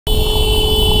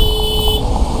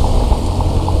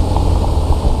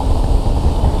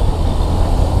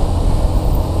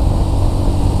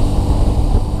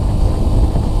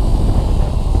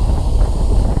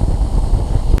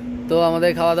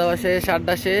আমাদের খাওয়া দাওয়া শেষ,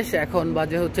 আড্ডা শেষ। এখন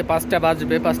বাজে হচ্ছে 5টা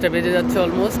বাজবে, 5টা বেজে যাচ্ছে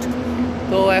অলমোস্ট।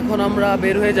 তো এখন আমরা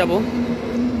বের হয়ে যাব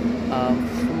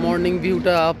মর্নিং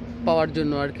ভিউটা পাওয়ার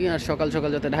জন্য আর কি, আর সকাল সকাল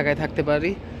যাতে ঢাকায় থাকতে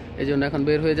পারি এই জন্য এখন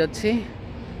বের হয়ে যাচ্ছি।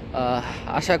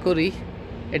 আশা করি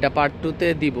এটা পার্ট 2-তে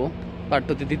দিব, পার্ট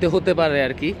 2-তে দিতে হতে পারে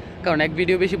আর কি, কারণ এক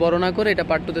ভিডিও বেশি বড় না করে এটা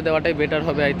পার্ট 2-তে দেওয়াটাই বেটার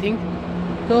হবে আই থিঙ্ক।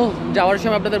 তো যাওয়ার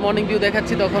সময় আপনাদের মর্নিং ভিউ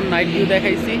দেখাচ্ছি, তখন নাইট ভিউ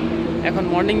দেখাইছি, এখন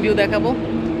মর্নিং ভিউ দেখাবো।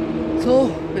 So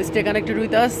stay connected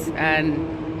with us, and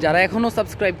যারা এখনও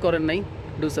সাবস্ক্রাইব করেন নাই,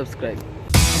 ডু সাবস্ক্রাইব।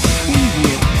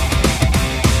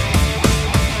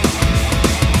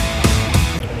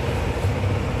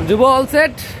 যুব all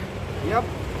set? Yep.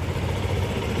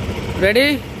 Ready?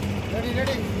 Ready.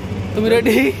 তুমি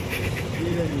রেডি?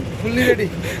 Fully ready.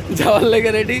 যাওয়ার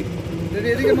লেগে রেডি? Ready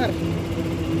এদিকে মার।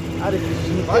 আরে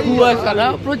কুয়াশা না,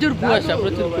 প্রচুর কুয়াশা।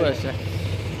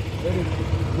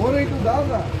 মোরে একটু দাও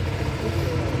না।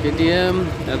 KTM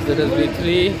FZS-B3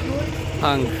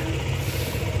 হাং,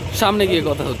 সামনে গিয়ে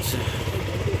কথা হচ্ছে।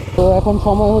 তো এখন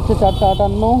সময় হচ্ছে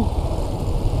 4:58,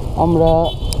 আমরা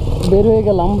বের হয়ে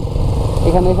গেলাম।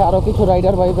 এখানে এসে আরও কিছু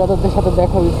রাইডার ভাই ব্রাদারদের সাথে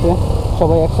দেখা হয়েছে,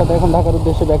 সবাই একসাথে এখন ঢাকার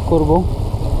উদ্দেশ্যে ব্যাক করব।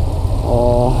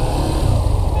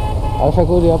 আশা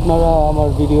করি আপনারা আমার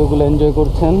ভিডিওগুলো এনজয়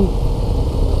করছেন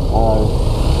আর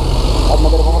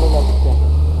আপনাদের ভালো লাগছে।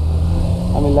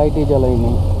 আমি লাইটই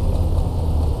জ্বালাইনি।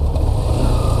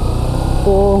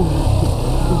 তো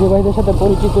যে ভাইদের সাথে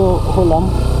পরিচিত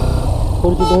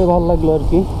হয়ে ভালো লাগলো আর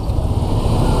কি।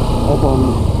 এখন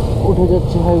উঠে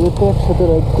যাচ্ছি হাইওয়েতে, একসাথে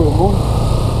রাইড করবো।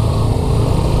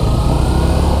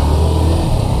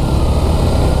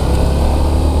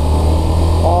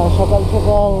 সকাল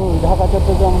সকাল ঢাকা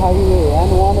চট্টগ্রাম হাইওয়ে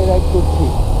N1-এ রাইড করছি,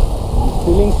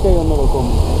 ফিলিংসটাই অন্যরকম।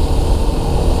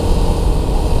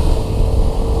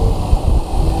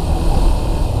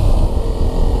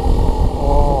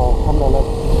 ঠান্ডা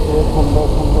লাগছে, ঠান্ডা।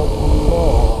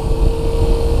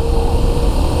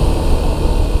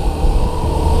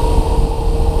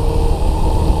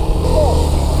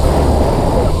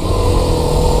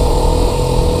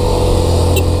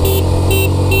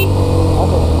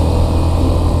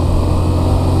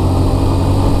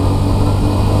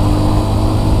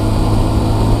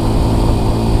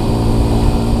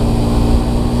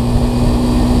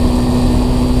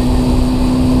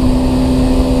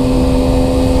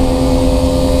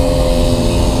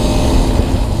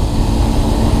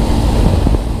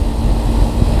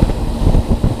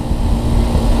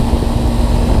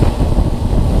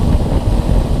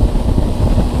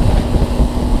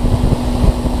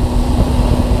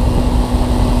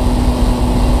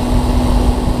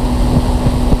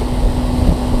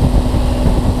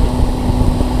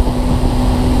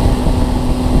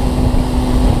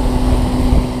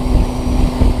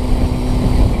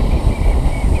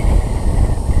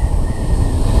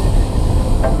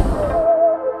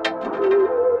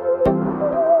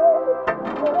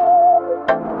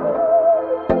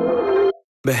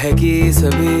 बहकी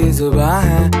सभी जुबां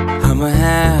है, हम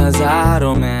हैं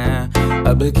हजारों में,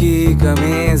 अब की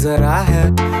कमी जरा है,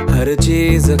 हर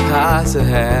चीज खास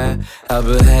है। अब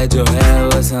है जो है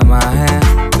वो समा है,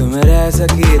 तुम रह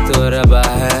सकी तो रबा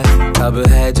है। अब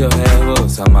है जो है वो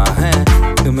समा है,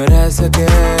 तुम रह सके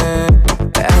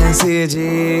ऐसी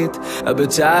जीत। अब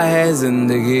चाहे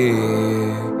जिंदगी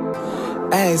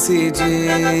ऐसी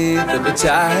जीत, अब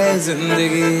चाहे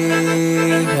जिंदगी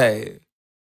है।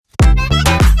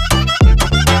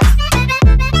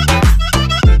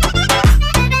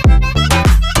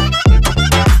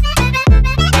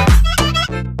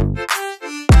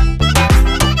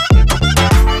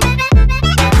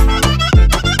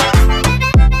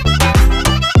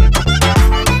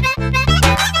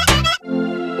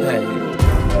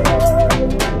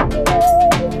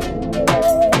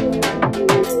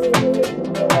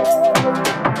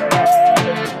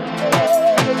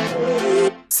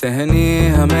 सहनी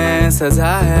हमें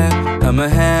सजा है, हम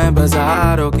हैं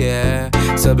बाजारों के,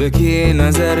 सबकी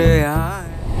नजर यहाँ है।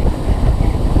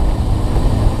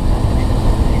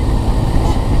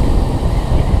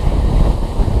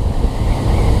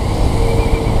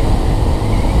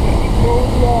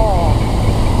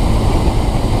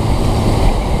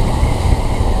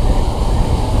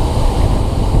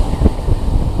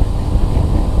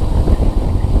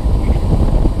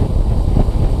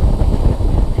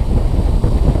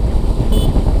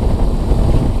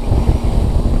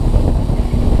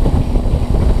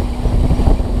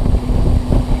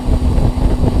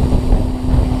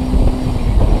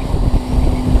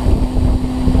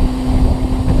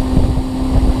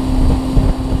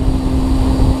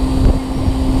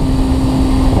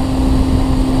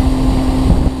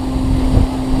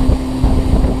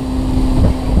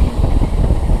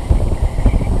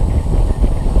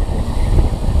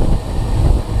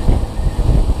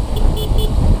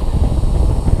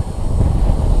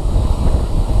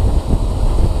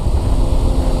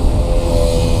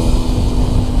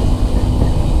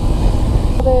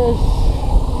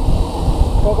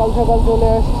 সকাল সকাল চলে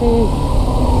আসছি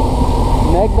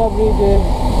মেঘনা ব্রিজে।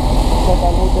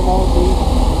 সকাল হইতে না হতেই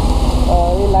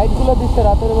এই লাইটগুলো দিচ্ছে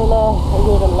রাতের বেলা, এই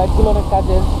লাইটগুলো অনেক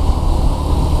কাজের,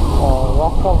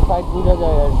 রাস্তার সাইড বোঝা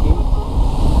যায় আর কি।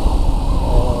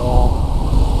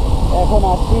 এখন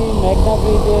আসছি মেঘনা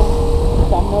ব্রিজে,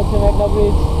 সামনে হচ্ছে মেঘনা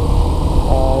ব্রিজ।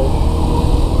 আর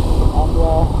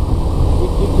আমরা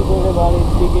একটু একটু করে বাড়ির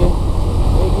দিকে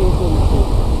এগিয়ে চলছি।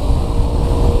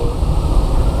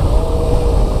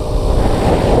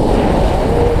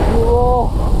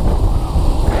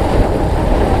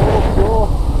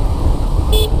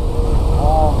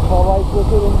 সবাই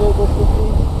প্রচুর এনজয় করতেছি।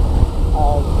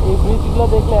 আর এই ব্রিজগুলো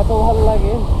দেখলে এত ভালো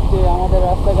লাগে যে আমাদের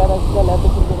রাস্তাঘাট আজকাল এত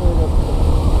সুন্দর হয়ে যাচ্ছে।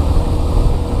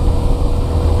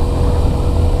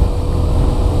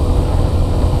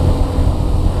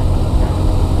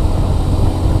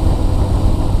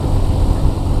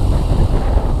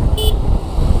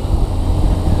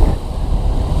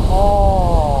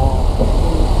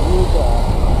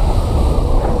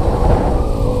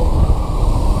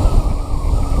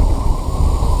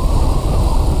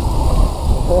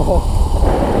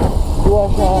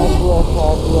 কুয়াশা কুয়াশা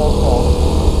কুয়াশা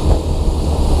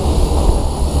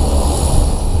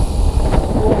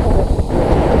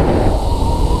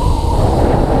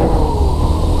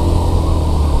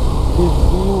This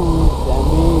view is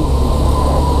amazing.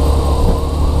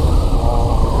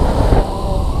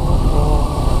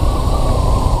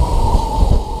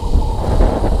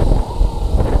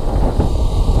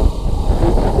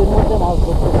 এই শীতের মধ্যে মাছ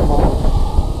ধরতেছে মানুষ।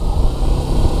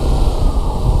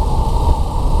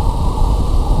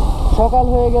 সকাল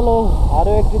হয়ে গেল,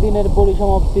 আরো একটি দিনের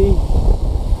পরিসমাপ্তি।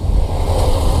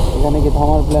 এখানে কি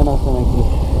থামার প্ল্যান আছে নাকি?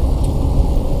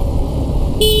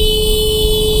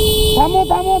 থামো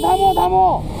থামো থামো থামো।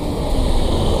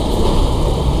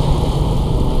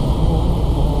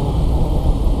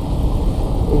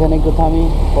 এখানে একটু থামি,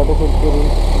 ফটো শুট করি।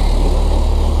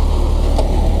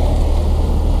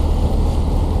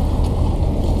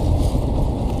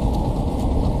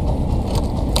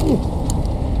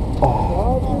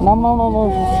 নাম নাম নাম।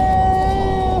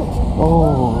 ও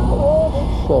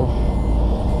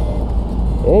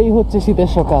এই হচ্ছে শীতের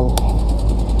সকাল।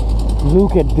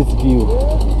 Look at this view.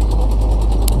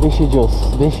 বেশি জোস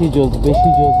বেশি জোস বেশি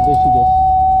জোস বেশি জোস।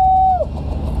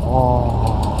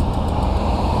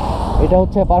 এটা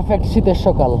হচ্ছে পারফেক্ট শীতের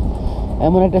সকাল।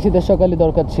 এমন একটা শীতের সকালই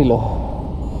দরকার ছিল।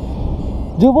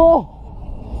 যুব,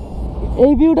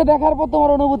 এই ভিউটা দেখার পর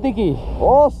তোমার অনুভূতি কি?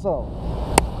 Awesome.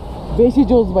 বেশি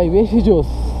জোস ভাই, বেশি জোস।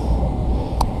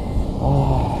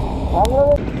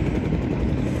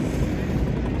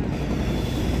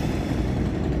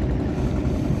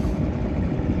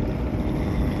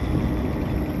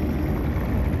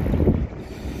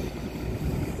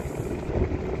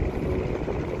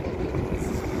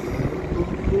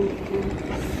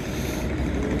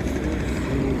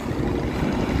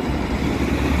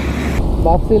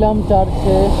 ভাবছিলাম চার্জ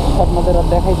শেষ, আপনাদের আর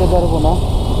দেখাইতে পারবো না,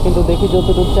 কিন্তু দেখি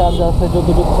যতটুকু চার্জ আছে,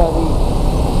 যতটুকু পারি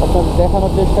আপনাদের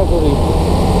দেখানোর চেষ্টা করি।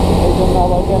 এই জন্য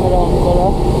আবার ক্যামেরা অন করা।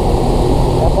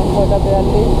 এখন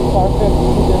 6:42, পারফেক্ট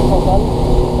শীতের সকাল।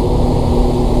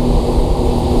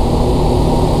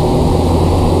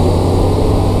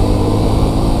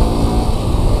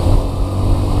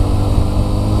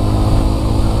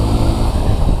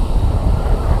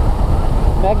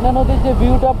 মেঘনা নদীর যে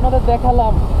ভিউটা আপনাদের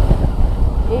দেখালাম,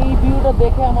 এই ভিউটা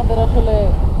দেখে আমাদের আসলে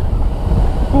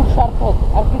ট্যুর সার্থক,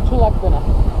 আর কিছু লাগবে না।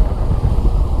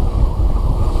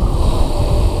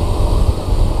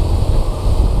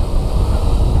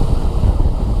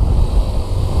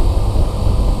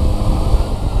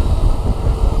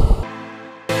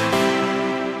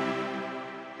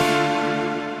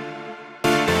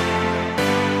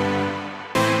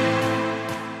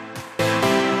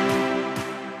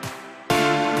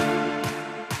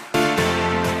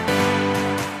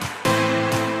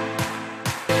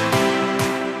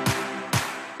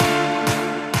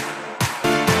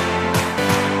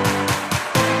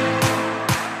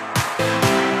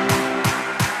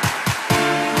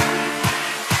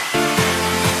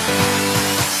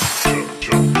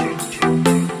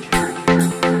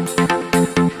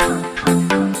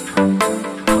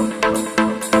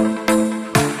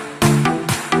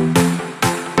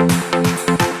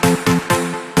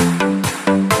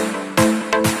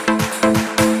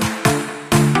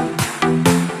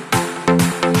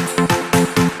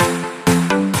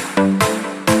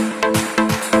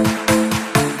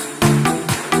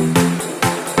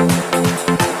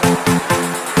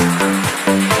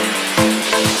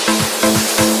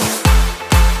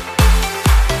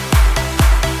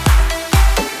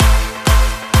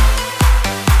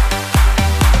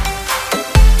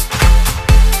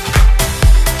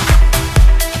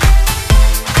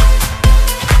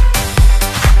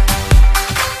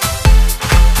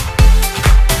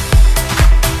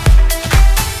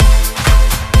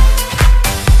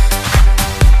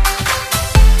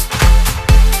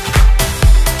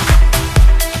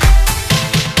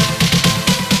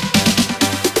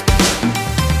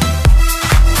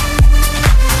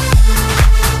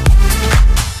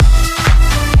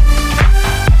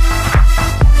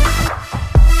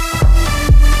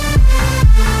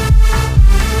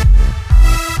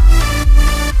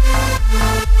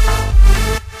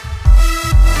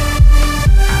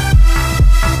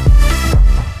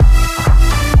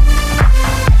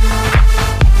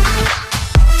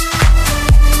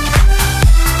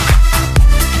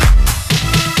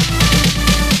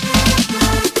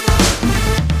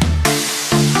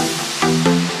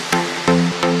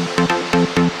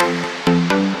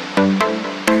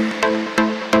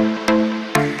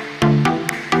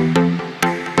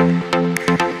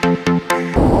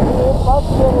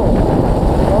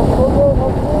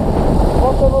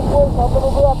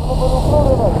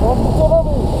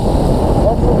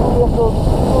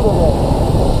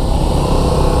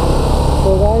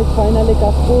 গাইস ফাইনালি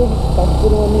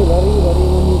কাশপুর মানে বাড়ি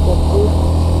মানে কাশপুর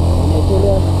মানে চলে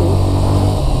আসছে।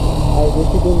 আর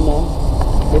বেশি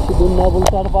দূর না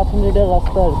বলতে আর 5 মিনিটের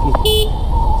রাস্তা আর কি।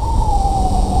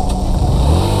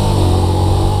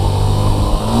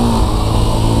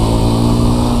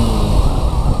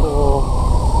 তো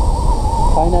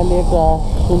ফাইনালি একটা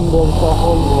সুন্দর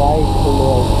সফল রাইড হলো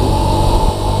আর কি।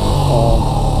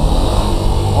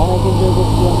 অনেক এনজয়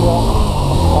করছি আমরা,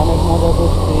 অনেক মজা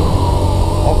করছি।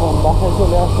 এখন বাসায়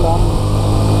চলে আসলাম।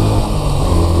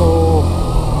 তো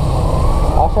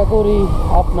আশা করি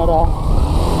আপনারা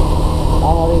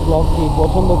আমার এই ব্লগটি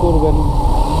পছন্দ করবেন।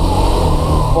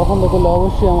 পছন্দ করলে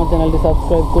অবশ্যই আমার চ্যানেলটি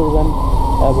সাবস্ক্রাইব করবেন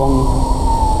এবং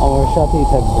আমার সাথেই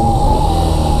থাকবেন।